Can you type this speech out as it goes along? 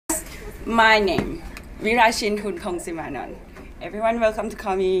My name, Virashin Huntong Simanon. Everyone welcome to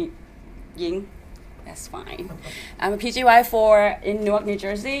call me Ying. That's fine. I'm a PGY4 in Newark, New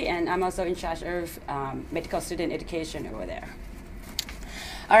Jersey, and I'm also in charge of medical student education over there.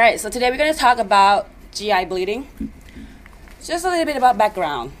 All right, so today we're going to talk about GI bleeding. Just a little bit about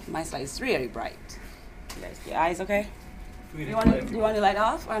background. My slide is really bright. Your eyes okay? You want to light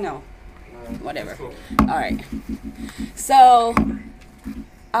off or no? Whatever. All right. So,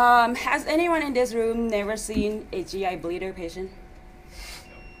 has anyone in this room never seen a GI bleeder patient?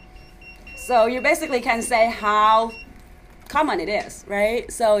 So you basically can say how common it is, right?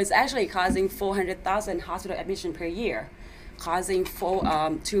 So it's actually causing 400,000 hospital admission per year, causing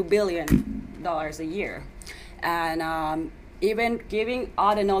 $2 billion a year. And even giving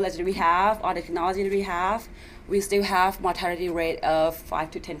all the knowledge that we have, all the technology that we have, we still have mortality rate of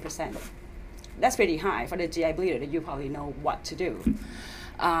 5 to 10%. That's pretty high for the GI bleeder that you probably know what to do.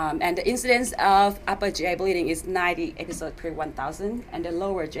 And the incidence of upper GI bleeding is 90 episodes per 1,000, and the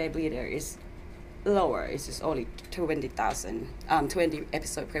lower GI bleeder is lower. It's just only 20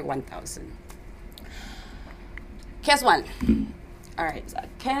 episodes per 1,000. Case 1. All right. So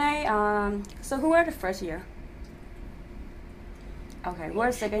so who are the first year? Okay.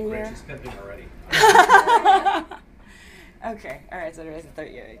 We're second year. Rich is pimping already. Okay. All right. So the rest is third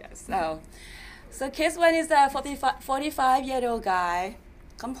year, I guess. So case 1 is a 45-year-old guy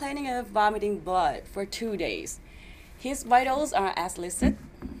complaining of vomiting blood for 2 days. His vitals are as listed.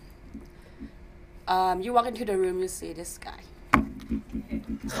 You walk into the room, you see this guy.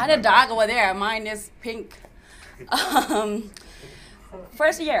 Kind of dark over there. Mine is pink.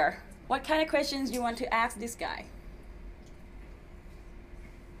 First year, what kind of questions you want to ask this guy?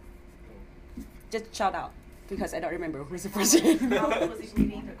 Just shout out, because I don't remember who's the first year. Was he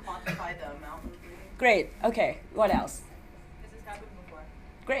needing to quantify the amount of bleeding? Great. Okay. What else? This has happened before.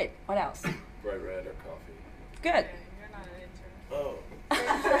 Great. What else? Bright red or coffee? Good. You're not an intern. Oh.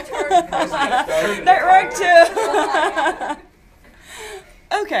 That worked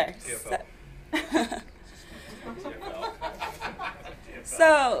too. Okay.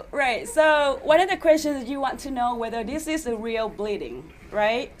 So one of the questions you want to know whether this is a real bleeding,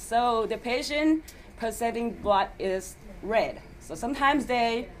 right? So the patient presenting blood is red. So sometimes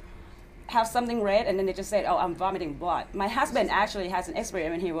they have something red and then they just say, oh, I'm vomiting blood. My husband actually has an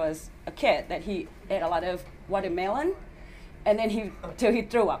experience when he was a kid that he ate a lot of watermelon and then till he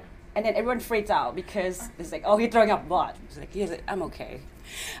threw up. And then everyone freaks out because it's like, oh, he's throwing up blood. It's like, I'm okay.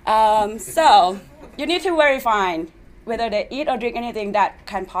 So you need to verify whether they eat or drink anything that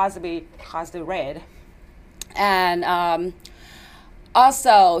can possibly cause the red. And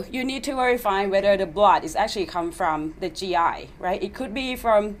also, you need to verify whether the blood is actually come from the GI, right? It could be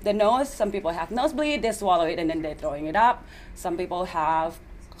from the nose. Some people have nosebleed, they swallow it and then they're throwing it up. Some people have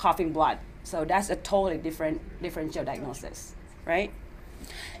coughing blood. So that's a totally differential diagnosis, right?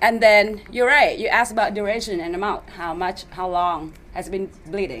 And then you're right, you asked about duration and amount, how long has been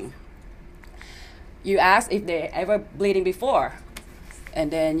bleeding. You ask if they're ever bleeding before.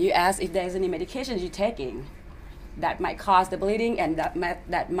 And then you ask if there's any medications you're taking that might cause the bleeding and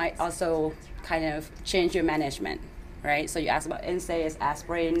that might also kind of change your management, right? So you ask about NSAIDs,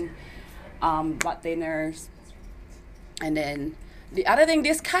 aspirin, blood thinners. And then the other thing,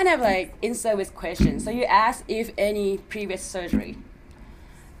 this kind of like in-service question. So you ask if any previous surgery.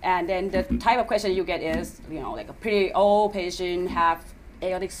 And then the type of question you get is, like a pretty old patient, have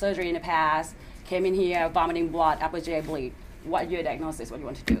aortic surgery in the past, came in here, vomiting blood, upper GI bleed. What your diagnosis, what you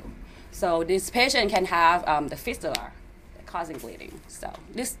want to do. So this patient can have the fistula causing bleeding. So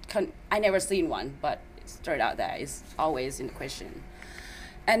I never seen one, but it's straight out there. It's always in the question.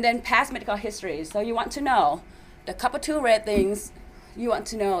 And then past medical history. So you want to know, the couple two red things you want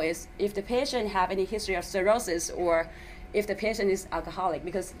to know is if the patient have any history of cirrhosis or if the patient is alcoholic,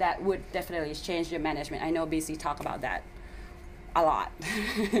 because that would definitely change your management. I know BC talked about that a lot,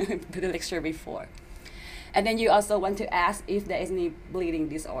 the lecture before. And then you also want to ask if there is any bleeding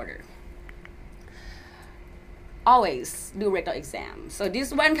disorder. Always do rectal exam. So this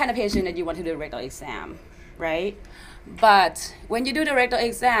is one kind of patient that you want to do a rectal exam, right? But when you do the rectal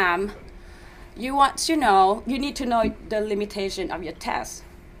exam, you need to know the limitation of your test.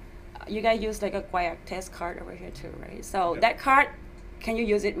 You guys use like a Guiac test card over here too, right? So that card, can you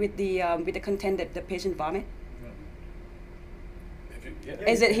use it with the content that the patient vomit?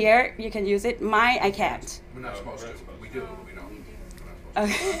 Is it here? You can use it. Mine, I can't. We're not supposed to. We do, but we don't.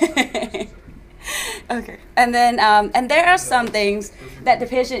 Okay. Okay. And then and there are some things that the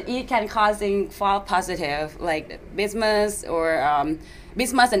patient eat can causing false positive, like bismuth or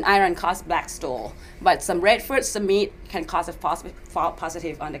bismuth and iron cause black stool. But some red fruits, some meat can cause a false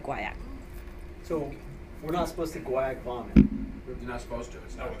positive on the guaiac. So we're not supposed to guag vomit. You're not supposed to.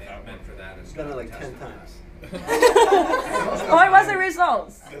 It's not meant for that. It's I've done it not like 10 intestinal times. What was the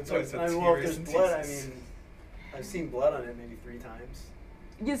results? That's why it's a Well, if there's blood, I mean, I've seen blood on it maybe 3 times.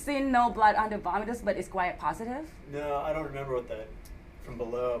 You've seen no blood on the vomitus, but it's quite positive? No, I don't remember what from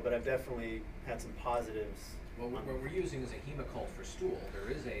below, but I've definitely had some positives. Well, what we're using is a hemocult for stool. There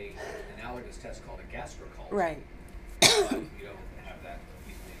is an analogous test called a gastrocult. Right. But we don't have that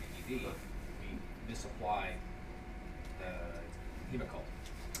easily in ED. We misapply the hemocult.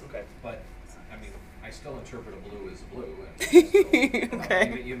 Okay. But, I mean, I still interpret a blue as a blue. And still,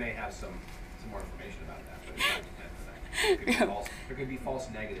 Okay. you may have some more information about that, but it's not meant for that. It could be false. There could be false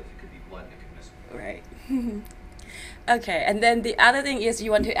negatives. It could be blood that could miss. Right. Okay, and then the other thing is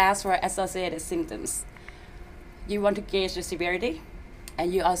you want to ask for associated symptoms. You want to gauge the severity,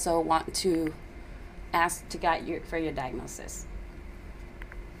 and you also want to ask to guide you for your diagnosis.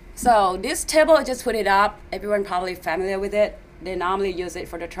 So this table, I just put it up. Everyone probably familiar with it. They normally use it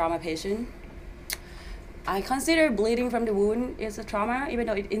for the trauma patient. I consider bleeding from the wound is a trauma, even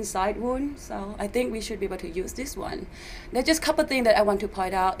though it's inside wound. So I think we should be able to use this one. There's just a couple things that I want to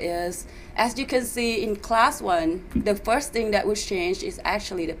point out is, as you can see in class 1, the first thing that was changed is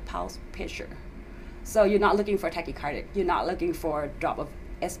actually the pulse pressure. So you're not looking for tachycardic. You're not looking for a drop of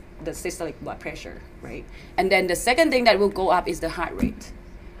the systolic blood pressure, right? And then the second thing that will go up is the heart rate.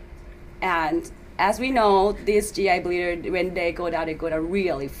 And as we know, these GI bleeders, when they go down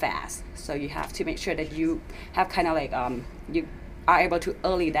really fast. So you have to make sure that you have kind of like, you are able to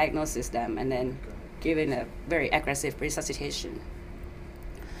early diagnose them and then give in a very aggressive resuscitation.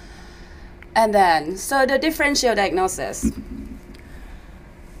 And then, so the differential diagnosis.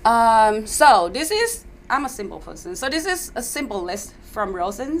 So this is, I'm a simple person. So this is a simple list from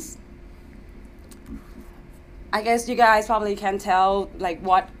Rosen's. I guess you guys probably can tell like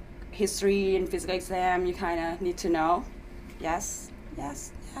what history and physical exam you kind of need to know. Yes,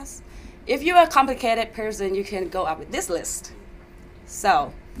 yes, yes. If you're a complicated person, you can go up with this list.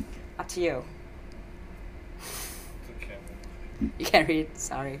 So, up to you. You can't read,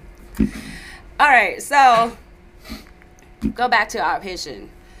 sorry. All right, so go back to our patient.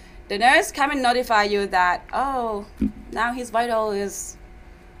 The nurse come and notify you that, oh, now his blood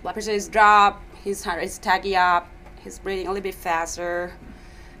pressure is dropped, his heart is tachy up, he's breathing a little bit faster,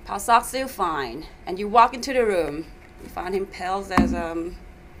 pulse ox still fine. And you walk into the room, you find him pale as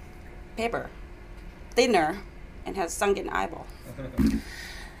paper, thinner, and has sunken eyeball.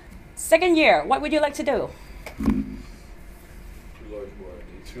 Second year, what would you like to do? 2 large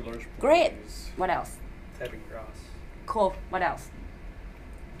warranties. 2 large Great. quantities, What else? Tapping cross. Cool. What else?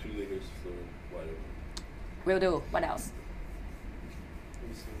 2 liters fluid, wide open. Will do. What else?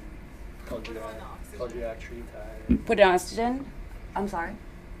 Maybe some cardiac treatise. Put it on oxygen. I'm sorry.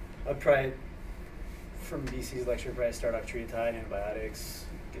 I'd probably, from BC's lecture, probably start off treatise, antibiotics,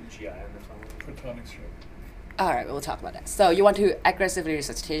 get GI on the phone. protonic stroke. All right, we'll talk about that. So you want to aggressively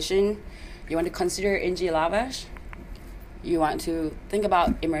resuscitation. You want to consider NG lavage. You want to think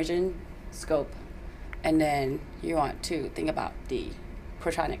about emergent scope. And then you want to think about the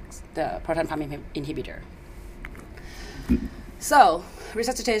protonics, the proton pump inhibitor. So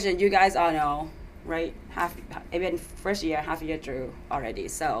resuscitation, you guys all know, right? Even first year, half year through already.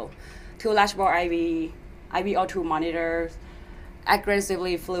 So 2 large bore IV O2 monitors,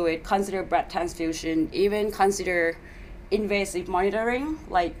 aggressively fluid, consider blood transfusion, even consider invasive monitoring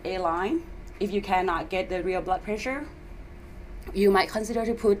like A-line. If you cannot get the real blood pressure, you might consider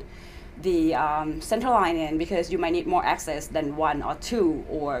to put the central line in because you might need more access than 1 or 2,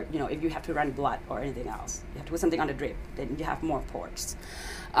 or if you have to run blood or anything else, you have to put something on the drip, then you have more ports.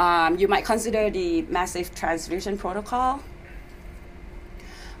 You might consider the massive transfusion protocol.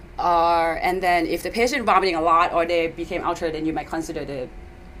 And then if the patient vomiting a lot or they became altered, then you might consider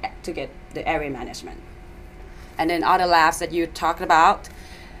to get the airway management. And then other labs that you talked about.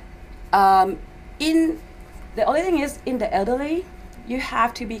 The only thing is, in the elderly, you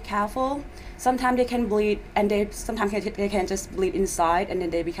have to be careful. Sometimes they can bleed, and sometimes they can just bleed inside, and then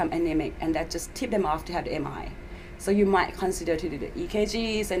they become anemic, and that just tip them off to have the MI. So you might consider to do the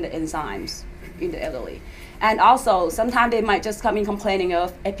EKGs and the enzymes in the elderly. And also, sometimes they might just come in complaining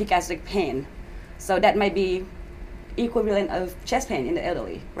of epigastric pain. So that might be equivalent of chest pain in the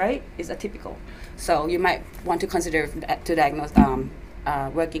elderly, right? It's atypical. So you might want to consider to diagnose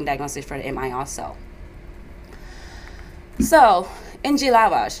working diagnosis for the MI also. So, NG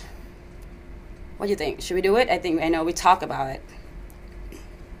lavage. What do you think? Should we do it? I know we talk about it.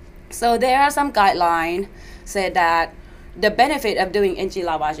 So there are some guidelines say that the benefit of doing NG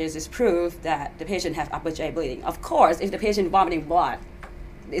lavages is proof that the patient has upper GI bleeding. Of course, if the patient vomiting blood,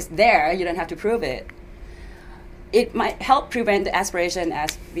 it's there. You don't have to prove it. It might help prevent the aspiration,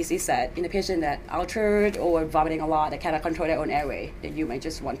 as BC said, in a patient that altered or vomiting a lot, that cannot control their own airway. Then you might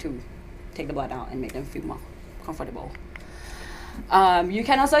just want to take the blood out and make them feel more comfortable. You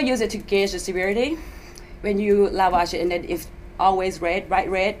can also use it to gauge the severity. When you lavage it, and then if always red, bright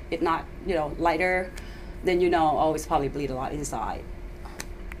red, if not lighter, then it's probably bleed a lot inside.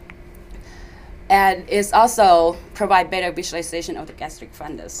 And it's also provide better visualization of the gastric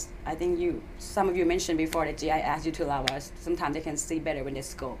fundus. I think some of you mentioned before that GI asked you to lavage. Sometimes they can see better when they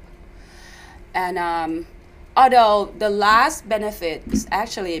scope. And although the last benefit is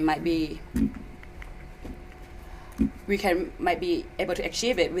actually might be be able to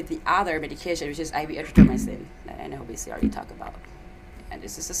achieve it with the other medication, which is IV erythromycin, that I know BC already talked about. And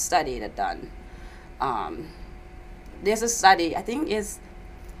this is a study that done. There's a study, I think it's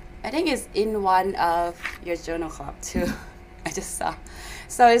in one of your journal club too. I just saw.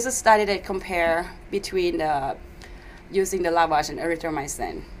 So it's a study that compare between using the lavage and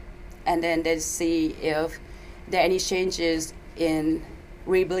erythromycin, and then they see if there are any changes in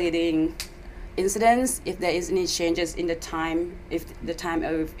rebleeding incidence, if there is any changes in the time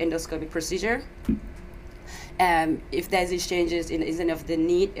of endoscopic procedure, and if there's any changes in the incidence of the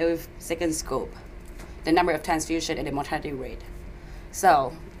need of second scope, the number of transfusion, and the mortality rate.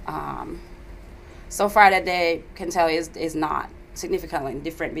 So so far that they can tell is not significantly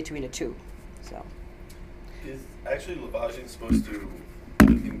different between the two. So is actually lavaging supposed to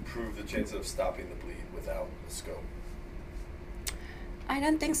improve the chance of stopping the bleed without a scope? I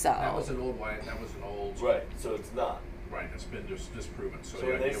don't think so. That was an old way. That was an old. Right, so it's not. Right, it's been just disproven. So, So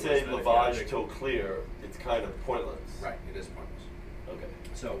the when they idea was say that if you lavage take- till clear, it's kind of pointless. Right, it is pointless. Okay.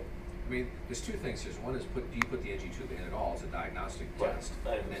 So, I mean, there's two things here. One is do you put the NG tube in at all as a diagnostic Right, test,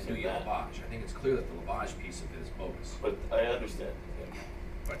 I and then do understand you that. lavage? I think it's clear that the lavage piece of it is bogus. But I understand. Yeah.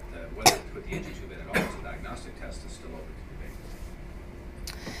 But whether to put the NG tube in at all as a diagnostic test is still open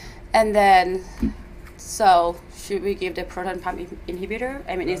to debate. And then, so should we give the proton pump inhibitor?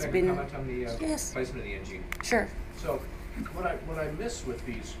 I mean, it's Can I been comment on the yes. placement of the NG? Sure. So, what I miss with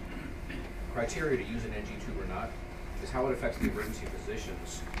these criteria to use an NG tube or not is how it affects the emergency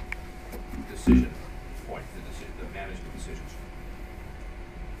physician's decision point, the management decisions.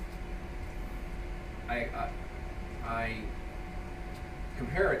 I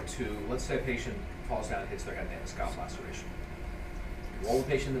compare it to, let's say a patient falls down and hits their head and they have a scalp laceration. You roll the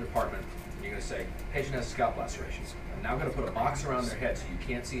patient in the department, and you're going to say, patient has a scalp laceration. I'm now going to put a box around their head so you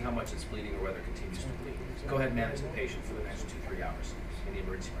can't see how much it's bleeding or whether it continues to bleed. Go ahead and manage the patient for the next 2-3 hours in the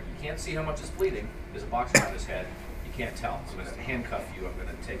emergency room. You can't see how much it's bleeding. There's a box around his head. You can't tell. I'm going to handcuff you. I'm going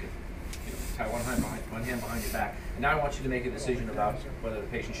to take it, tie one hand behind your back. And now I want you to make a decision about whether the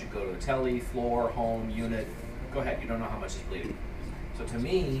patient should go to a tele, floor, home, unit. Go ahead. You don't know how much is bleeding. So to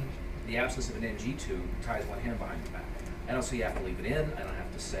me, the absence of an NG tube ties one hand behind your back. I don't say you have to leave it in. I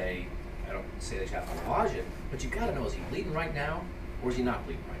don't say that you have to lavage it. But you've got to know, is he bleeding right now or is he not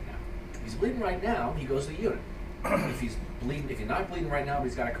bleeding right now? If he's bleeding right now, he goes to the unit. If he's not bleeding right now, but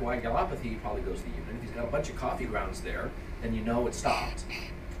he's got a coagulopathy, he probably goes to the unit. If he's got a bunch of coffee grounds there, then you know it stopped.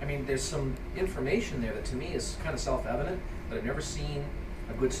 I mean, there's some information there that to me is kind of self-evident, but I've never seen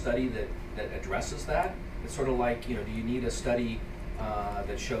a good study that addresses that. It's sort of like, do you need a study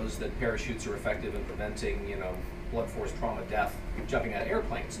that shows that parachutes are effective in preventing, blood force trauma death jumping out of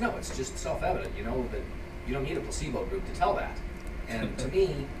airplanes? No, it's just self-evident. You know that you don't need a placebo group to tell that. And to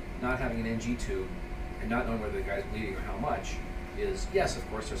me, not having an NG tube and not knowing whether the guy's bleeding or how much is, yes, of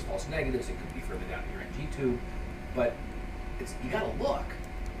course, there's false negatives. It could be further down in your NG tube, but you got to look.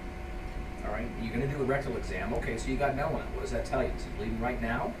 All right, you're going to do a rectal exam. Okay, so you got melanoma. What does that tell you? Is he bleeding right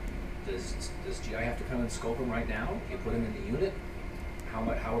now? Does GI have to come and scope him right now? You put him in the unit.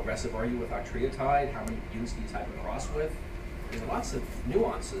 How aggressive are you with octreotide? How many units do you type across with? There's lots of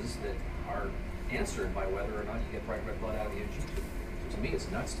nuances that are answered by whether or not you get bright red blood out of the NG tube. So to me, it's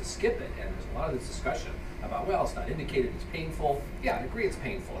nuts to skip it. And there's a lot of this discussion about, well, it's not indicated, it's painful. Yeah, I agree it's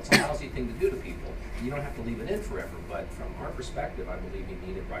painful. It's a lousy thing to do to people. You don't have to leave it in forever. But from our perspective, I believe you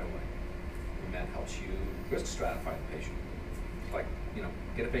need it right away. And that helps you risk stratify the patient. Like,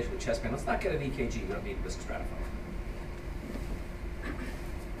 get a patient with chest pain. Let's not get an EKG. We don't need risk stratify.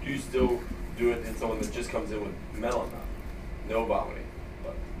 Do you still do it in someone that just comes in with melanoma, no vomiting?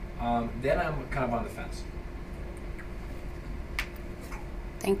 Then I'm kind of on the fence.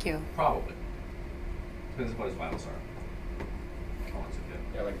 Thank you. Probably. Depends on what his vitals are. How long does it do?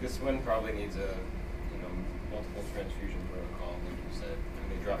 Yeah, like this one probably needs a, multiple transfusion protocol, like you said.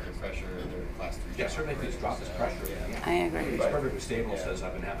 And they drop their pressure, their class 3. Yeah, certainly if he's dropped his pressure. Yeah. I agree. If he's perfectly stable, says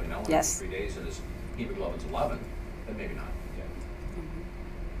I've been having melanoma Yes. for 3 days and his hemoglobin's 11, then maybe not. Yeah.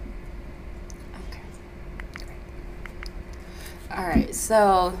 All right,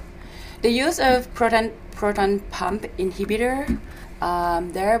 so the use of proton pump inhibitor,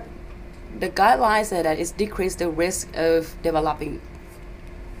 the guidelines say that it's decreased the risk of developing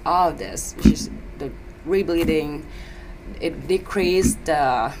all of this, which is the rebleeding. It decreased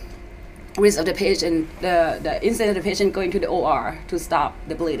the risk of the patient, the incidence of the patient going to the OR to stop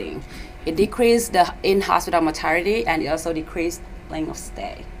the bleeding. It decreased the in-hospital mortality, and it also decreased length of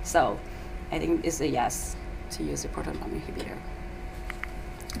stay. So I think it's a yes to use the proton pump inhibitor.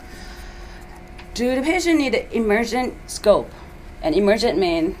 Do the patient need an emergent scope? And emergent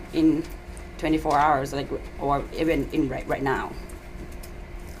mean in 24 hours, like, or even in right now.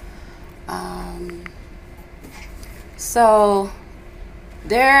 So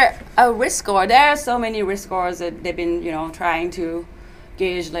there a risk score. There are so many risk scores that they've been, trying to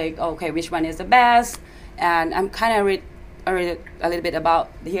gauge, like, okay, which one is the best. And I'm kind of read a little bit about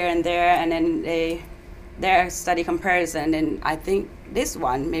here and there, and then their study comparison, and I think this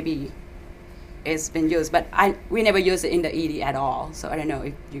one maybe it's been used, but we never used it in the ED at all. So I don't know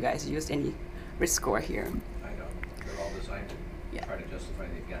if you guys used any risk score here. I don't. They're all designed to try to justify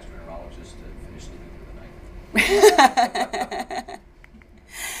the gastroenterologist to finish sleeping through the night.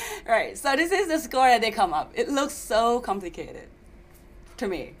 Right. So this is the score that they come up. It looks so complicated to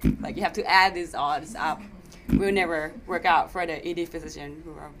me. Like, you have to add these odds up. Will never work out for the ED physician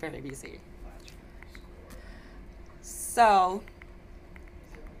who are very busy. So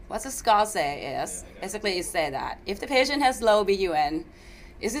what the score say is, basically it say that if the patient has low BUN,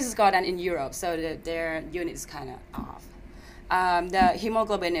 this is a score done in Europe, so their unit is kind of off. The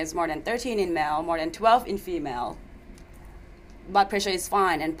hemoglobin is more than 13 in male, more than 12 in female. Blood pressure is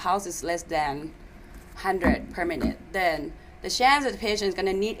fine, and pulse is less than 100 per minute. Then the chance that the patient is going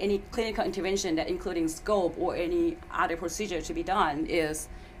to need any clinical intervention, that including scope or any other procedure to be done, is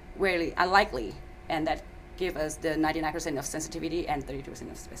really unlikely, and that give us the 99% of sensitivity and 32%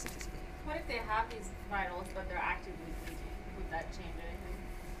 of specificity. What if they have these vitals but they're actively bleeding? Would that change anything?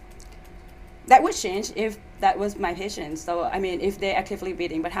 That would change if that was my patient. So, I mean, if they're actively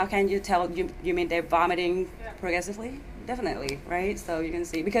bleeding, but how can you tell? You mean they're vomiting progressively? Definitely, right? So you can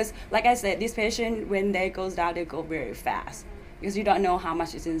see, because like I said, this patient, when they goes down, they go very fast, because you don't know how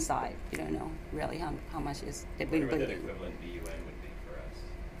much is inside. You don't know really how much is they've been bleeding. What that equivalent BUN would be for us?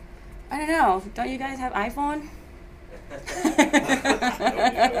 I don't know. Don't you guys have iPhone?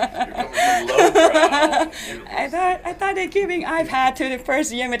 I thought they're giving iPad to the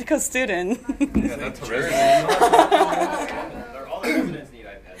first year medical student. Yeah, that's They're all the residents need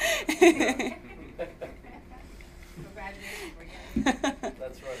iPads.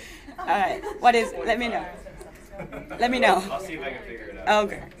 That's right. All right. What is? Let me know. Let me know. I'll see if I can figure it out.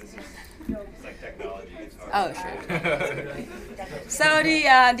 Okay. It's like technology. It's hard. Oh, sure. So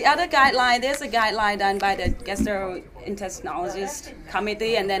the other guideline, there's a guideline done by the gastrointestinologist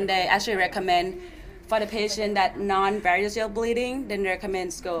committee, and then they actually recommend for the patient that non-variceal bleeding, then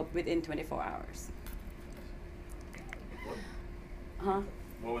recommend scope within 24 hours.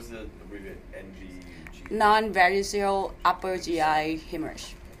 What was the abbreviation? NGG? Non-variceal upper GI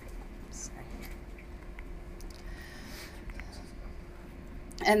hemorrhage. Sorry.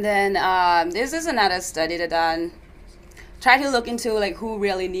 And then this is another study that done. Try to look into like who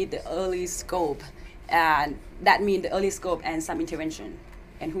really need the early scope, and that means the early scope and some intervention,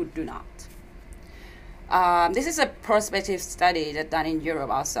 and who do not. This is a prospective study that done in Europe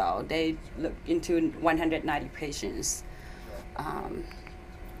also. They looked into 190 patients.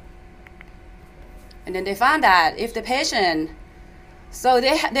 And then they found that if the patient, so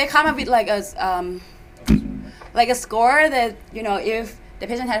they come up with like a score that, if the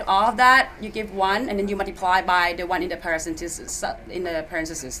patient has all of that, you give 1, and then you multiply by the one in the parentheses.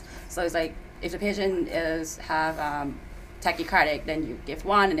 So it's like if the patient have tachycardic, then you give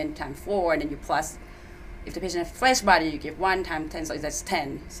 1, and then times 4, and then you plus. If the patient has fresh body, you give 1 times 10, so that's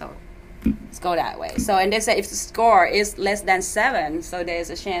 10. So let's go that way. So, and they say if the score is less than 7, so there's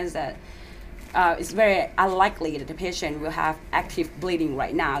a chance that it's very unlikely that the patient will have active bleeding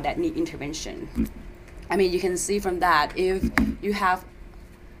right now that need intervention. I mean, you can see from that, if you have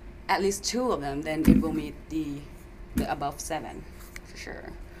at least 2 of them, then it will meet the above 7, for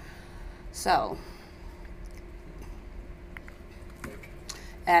sure. So,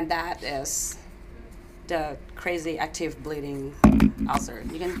 and that is the crazy active bleeding ulcer.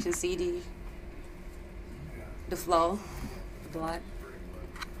 You can see the flow of blood.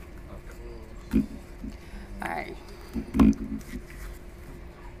 All right.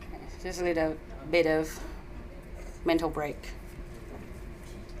 Just a little bit of mental break.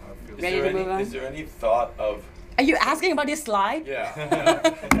 Ready to move on? Is there any thought of... Are you asking about this slide? Yeah.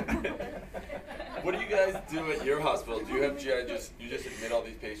 What do you guys do at your hospital? Do you have GI you just admit all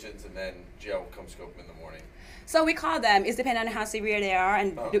these patients and then GI will come scope them in the morning? So we call them. It's depending on how severe they are,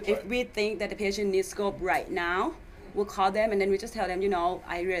 and if right. we think that the patient needs scope right now, we'll call them, and then we just tell them,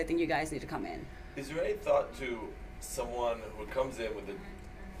 I really think you guys need to come in. Is there any thought to someone who comes in with a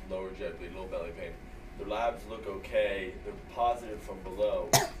lower GI bleed, low belly pain? Their labs look okay. They're positive from below.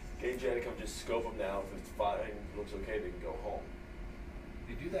 Get GI to come just scope them now. If it's fine, looks okay, they can go home.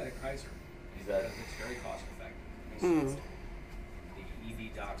 They do that at Kaiser. Is that? It's very cost effective. Mm. The ED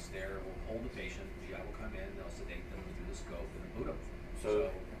docs there will hold the patient, GI will come in, they'll sedate them through the scope and boot them. So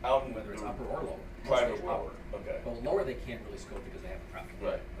out in whether it's upper or lower. Private Mostly lower. Okay. Well, lower they can't really scope because they have a private.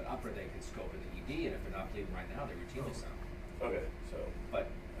 Right. But upper they can scope in the ED, and if they're not bleeding right now, they routinely sound. Okay. So. But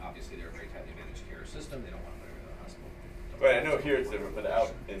obviously they're a very tightly managed care system. They don't want to put everything in the hospital. Right. I know here it's different, but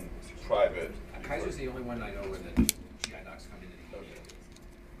out in private. Kaiser's the only one I know where the GI docs come into the ED. Okay.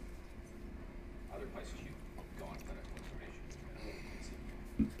 Other places you go on clinical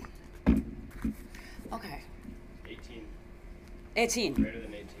information. Okay. 18. 18. Greater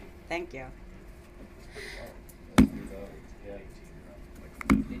than 18. Thank you. That's pretty low. Yeah.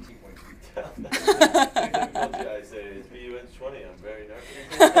 18.2. Typical GI say it's BUN's 20. I'm very nervous.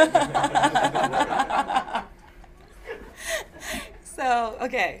 So,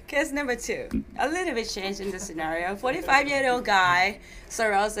 okay, case number 2. A little bit change in the scenario. 45-year-old guy,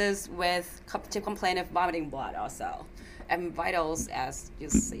 cirrhosis with to complain of vomiting blood also, and vitals as you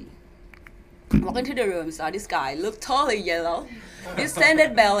see. Walk into the room, saw this guy, looked totally yellow,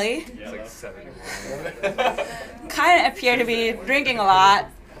 distended belly, It's like 71. kind of appeared to be drinking a lot,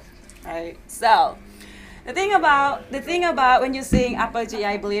 right? So, the thing about when you're seeing upper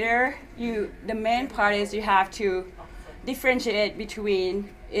GI bleeder, the main part is you have to differentiate between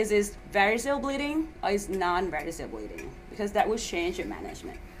is this variceal bleeding or is non-variceal bleeding, because that will change your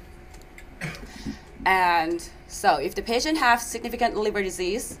management. And so if the patient has significant liver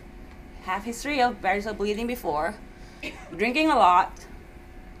disease, have history of variceal bleeding before, drinking a lot,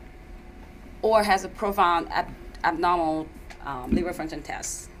 or has a profound abnormal liver function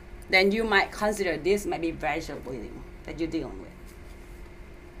test, then you might consider this might be variceal bleeding that you're dealing with.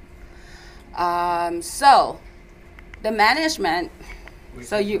 So the management, When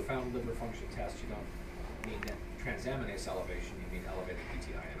so you profound liver function test, you don't mean that transaminase elevation, you mean elevated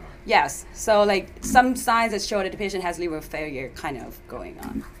PTINR. yes, so like some signs that show that the patient has liver failure kind of going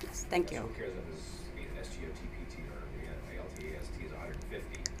on. Yes, thank So you. who cares if his SGOT-PT or ALT-AST is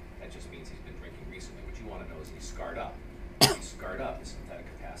 150? That just means he's been drinking recently. What you want to know is he's scarred up. If he's scarred up, his synthetic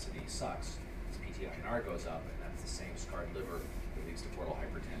capacity sucks. His PTINR goes up, and that's the same scarred liver that leads to portal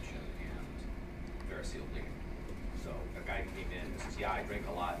hypertension and variceal bleeding. So a guy came in and says, yeah, I drink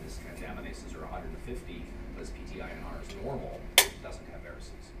a lot, and his transaminases are 150, but his PTINR is normal, doesn't have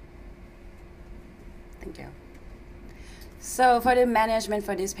varices. Thank you. So for the management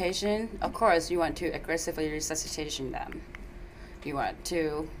for this patient, of course, you want to aggressively resuscitation them. You want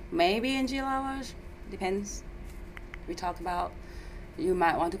to maybe in GI hours, depends. We talk about. You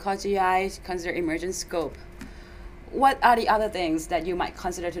might want to call GI, consider emergent scope. What are the other things that you might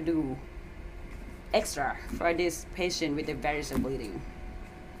consider to do extra for this patient with the variceal bleeding?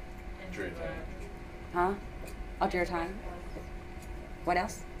 Jury time. Huh? Ulterior time? What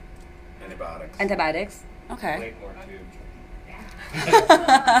else? Antibiotics. Antibiotics? Okay. Blakemore tube.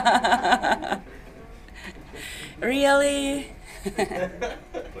 Really? Blakemore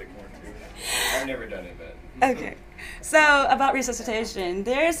tube. I've never done it, but. Okay. So about resuscitation,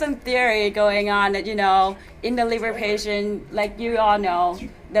 there's some theory going on that, in the liver patient, like you all know,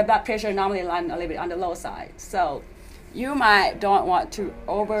 the blood pressure normally lands a little bit on the low side. So you might don't want to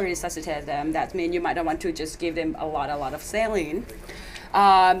over-resuscitate them. That means you might don't want to just give them a lot of saline.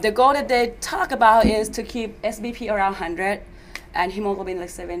 The goal that they talk about is to keep SBP around 100 and hemoglobin like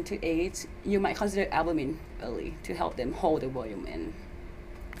 7 to 8. You might consider albumin early to help them hold the volume in.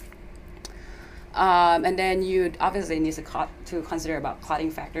 And then you obviously need to consider about clotting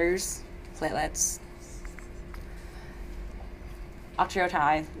factors, platelets,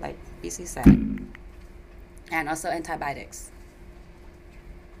 octreotide, like BC said, and also antibiotics.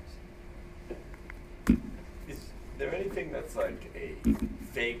 Is there anything that's like a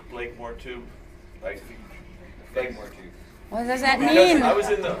fake Blakemore tube? Like Blakemore tube. What does that because mean? I was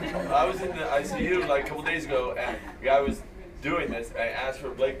in the ICU like a couple days ago, and the guy was doing this. And I asked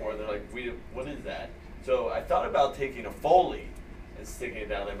for Blakemore, and they're like, "What is that?" So I thought about taking a Foley and sticking it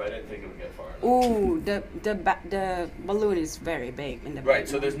down there, but I didn't think it would get far enough. Ooh, the balloon is very big in the Right. back.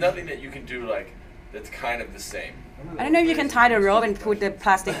 So there's nothing that you can do like that's kind of the same. I don't know if you can tie the rope and put the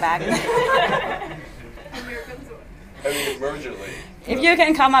plastic bag in. I mean, emergently. If you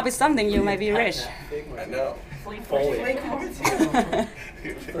can come up with something, you might be rich. I know. Foley. Maybe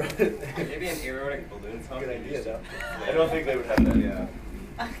an aerotic balloon pump. Good idea, though. I don't think they would have that. Yeah.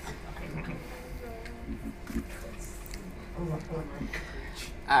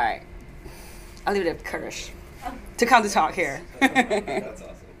 All right. I'll leave it to Kirsch to come to talk here. That's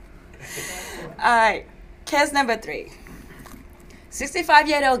awesome. All right. Case number 3.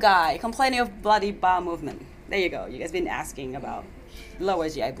 65-year-old guy complaining of bloody bowel movement. There you go. You guys been asking about lower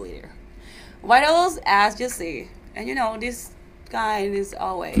GI bleeder. Vitals, as you see. And you know, this guy is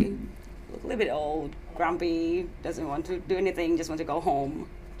always a little bit old, grumpy, doesn't want to do anything, just want to go home.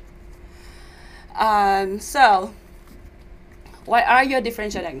 So, what are your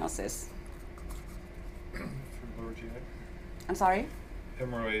differential diagnoses? From lower GI. I'm sorry?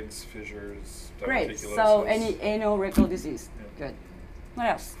 Hemorrhoids, fissures, Great. diverticulosis. So, any anal rectal disease. Yeah. Good. What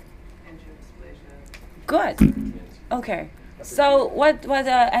else? Angiodysplasia. Good. Okay. So what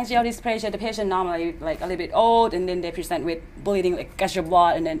angiodysplasia, the patient normally like a little bit old and then they present with bleeding, like gush of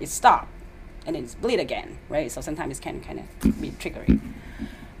blood, and then it stops and then it's bleed again, right? So sometimes it can kind of be triggering.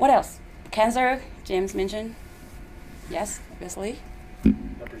 What else? Cancer, James mentioned. Yes, obviously.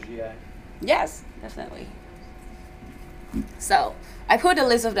 Upper GI. Yes, definitely. So I put a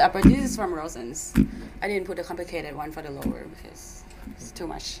list of the upper. This is from Rosen's. I didn't put the complicated one for the lower because it's too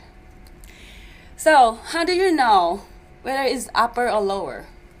much. So how do you know whether it's upper or lower?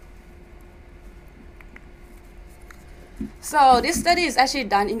 So this study is actually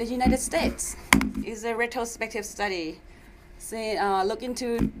done in the United States. It's a retrospective study. Look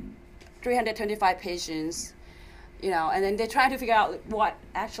into 325 patients, and then they try to figure out what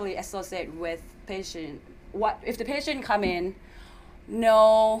actually associate with patient. What if the patient come in,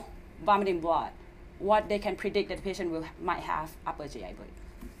 no vomiting blood, what they can predict that the patient might have upper GI bleed.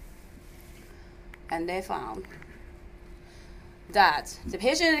 And they found that the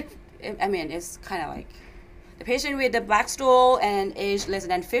patient, it's kind of like the patient with the black stool and age less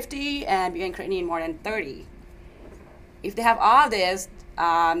than 50 and began creatinine more than 30. If they have all this,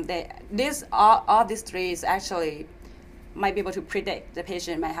 all these three is actually might be able to predict the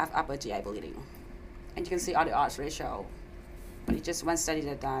patient might have upper GI bleeding. And you can see all the odds ratio. But it's just one study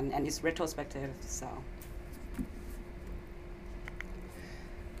that's done, and it's retrospective, so.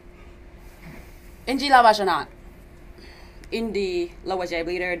 NG lavage or not? In the lower GI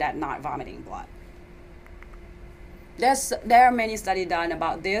bleeder that not vomiting blood. There are many studies done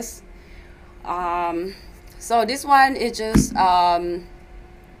about this. So this one is just I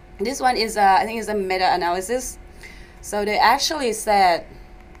think it's a meta-analysis. So they actually said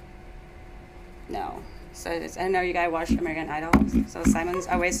no. So I know you guys watch American Idol. So Simon's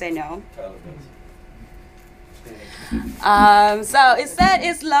always say no. So it said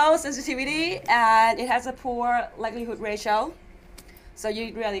it's low sensitivity and it has a poor likelihood ratio. So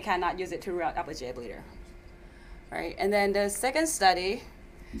you really cannot use it to rule out upper GI bleeder. Right? And then the second study,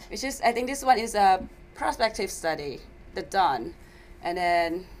 which is, I think this one is a prospective study that's done. And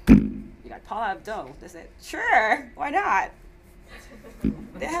then you got Paula Abdul. They said, sure, why not?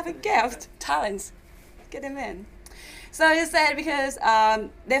 They have a gift, talents. Get them in. So they said because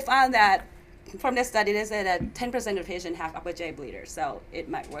they found that from the study, they said that 10% of patients have upper GI bleeder, so it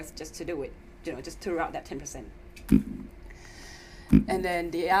might worth just to do it, just to route that 10%. And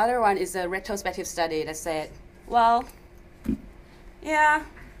then the other one is a retrospective study that said, well, yeah,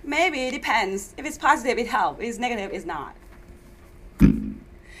 maybe it depends. If it's positive, it helps. If it's negative, it's not.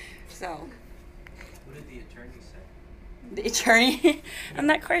 So. What did the attorney say? The attorney, I'm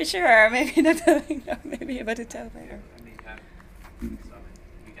not quite sure. Maybe not telling. Maybe able to tell later. I mean,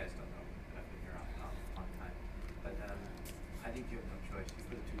 you guys don't know, but I've been here a long time. But I think you have no choice. You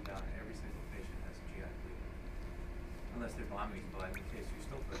put a tube down, and every single patient has GI bleeding. Unless they're vomiting blood, in case you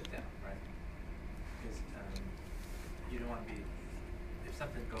still put it down, right? Because you don't want to be, if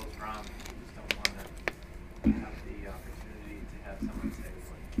something goes wrong, you just don't want to have the opportunity to have someone say,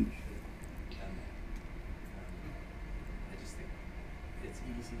 well, you should have done that. I just think it's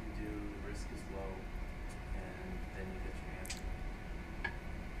easy to do, the risk is low, and then you get your answer.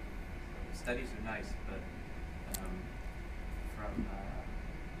 So the studies are nice, but from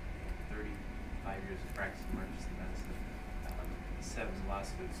 35 years of practice in emergency medicine, 7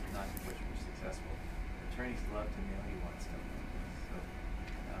 lawsuits, none of which were successful. Attorneys love to nail you on stuff like this. So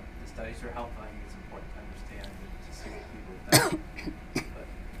the studies are helpful. I think it's important to understand and to see what people have done. But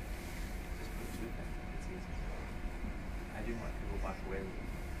just put a tube in. It's easy. I do want people to walk away with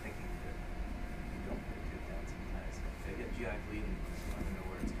thinking that you don't put a tube down sometimes. If they get GI bleeding, you want to know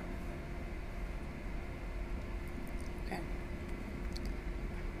where it's coming from. Okay.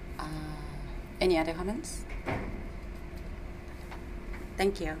 Any other comments?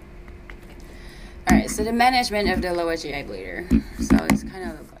 Thank you. All right, so the management of the lower GI bleeder. So it's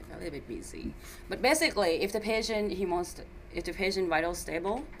kind of like a little bit busy. But basically, if the patient vital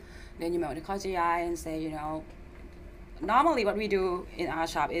stable, then you might want to call GI and say, normally what we do in our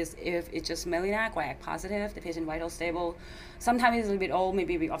shop is if it's just melena coag positive, the patient vital stable, sometimes it's a little bit old,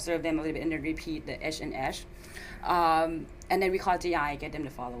 maybe we observe them a little bit and then repeat the H and H. And then we call GI, get them to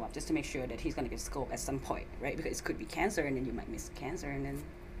follow up just to make sure that he's going to get scoped at some point, right? Because it could be cancer and then you might miss cancer and then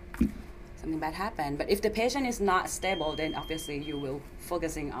something bad happen. But if the patient is not stable, then obviously you will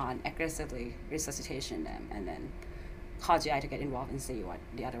focusing on aggressively resuscitation them and then call GI to get involved and see what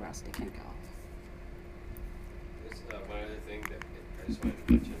the other routes they can go. There's one other thing that I just wanted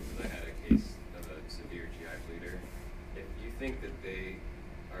to mention, because I had a case of a severe GI bleeder. If you think that they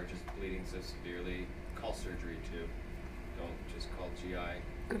are just bleeding so severely, call surgery too. Don't just call GI.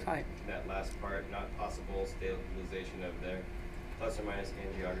 Good point. That last part, not possible stabilization of their plus or minus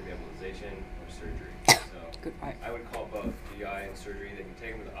angiography embolization or surgery. So Good point. I would call both GI and surgery. They can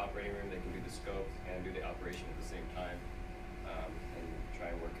take them to the operating room, they can do the scope and do the operation at the same time, and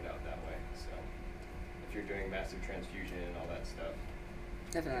try and work it out that way. So if you're doing massive transfusion and all that stuff,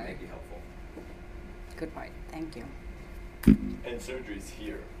 it may Definitely. be helpful. Good point. Thank you. And surgery's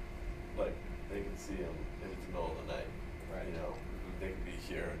here. Like, they can see him if it's the middle of the night. Right. They can be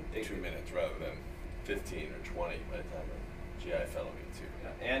here in 2 minutes rather than 15 or 20 by the time a GI fellow gets here.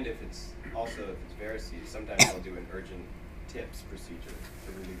 Yeah, and if it's varices, sometimes they'll do an urgent TIPS procedure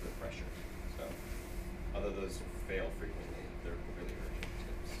to relieve the pressure. So, although those fail frequently, they're really urgent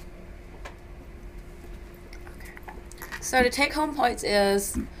TIPS. So the take-home points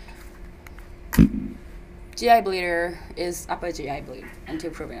is GI bleeder is upper GI bleed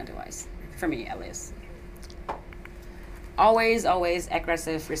until proven otherwise, for me at least. Always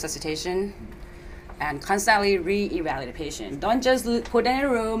aggressive resuscitation and constantly re-evaluate the patient. Don't just put them in a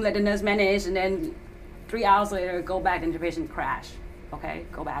room, let the nurse manage, and then 3 hours later go back and the patient crash. Okay,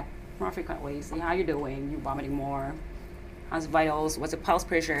 go back more frequently, see how you're doing, you vomiting more, how's vitals, what the pulse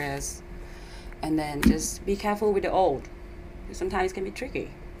pressure is, and then just be careful with the old. Sometimes it can be tricky.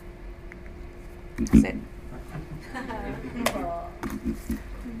 That's it.